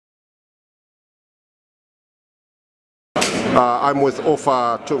I'm with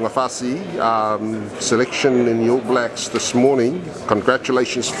OFA selection in the All Blacks this morning.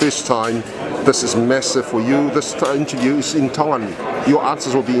 Congratulations, first time. This is massive for you. This interview is in Tongan. Your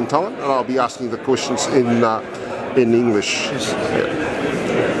answers will be in Tongan, and I'll be asking the questions in English. Yes.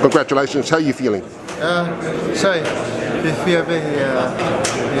 Yeah. Congratulations. How are you feeling?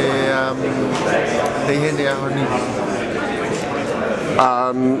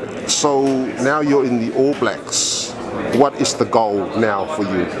 So now you're in the All Blacks. What is the goal now for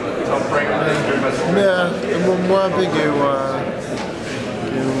you?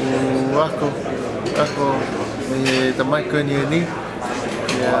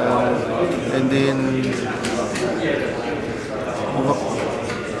 And then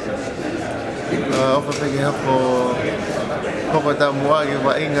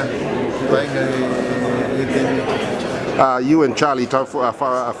you and Charlie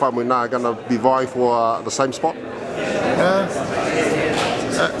Famuina are going to be vying for the same spot?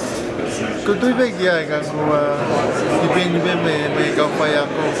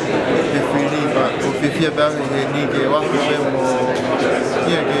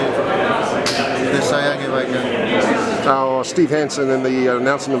 Now, Steve Hansen in the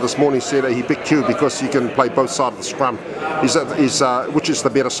announcement this morning said that he picked you because you can play both sides of the scrum. Which is the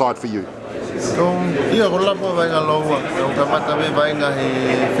better side for you?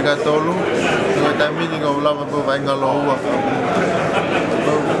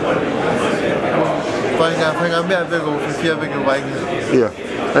 Yeah,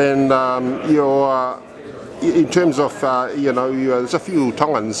 and in terms of there's a few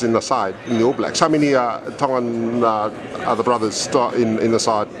Tongans in the side in the All Blacks. How many Tongan other brothers in the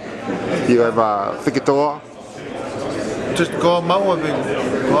side? You have Fikitoa. Just go more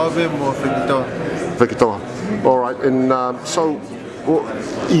Fikitoa. All right, and so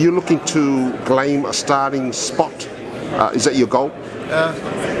are you looking to claim a starting spot? Is that your goal?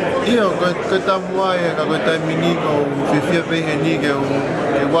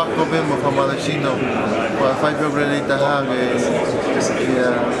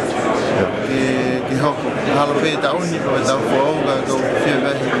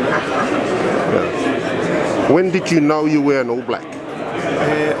 When did you know you were an All Black?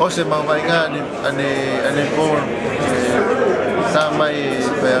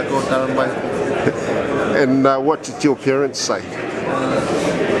 And what did your parents say?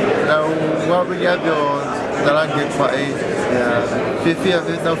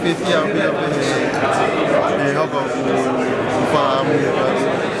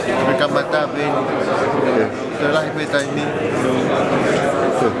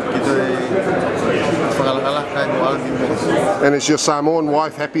 And is your Samoan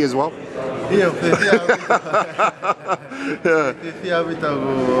wife happy as well? Yeah.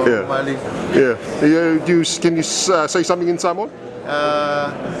 Can you say something in Samoan?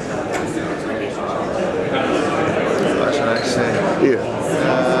 What should I say? Yeah.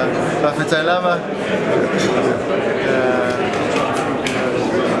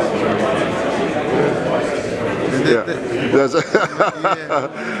 Yeah.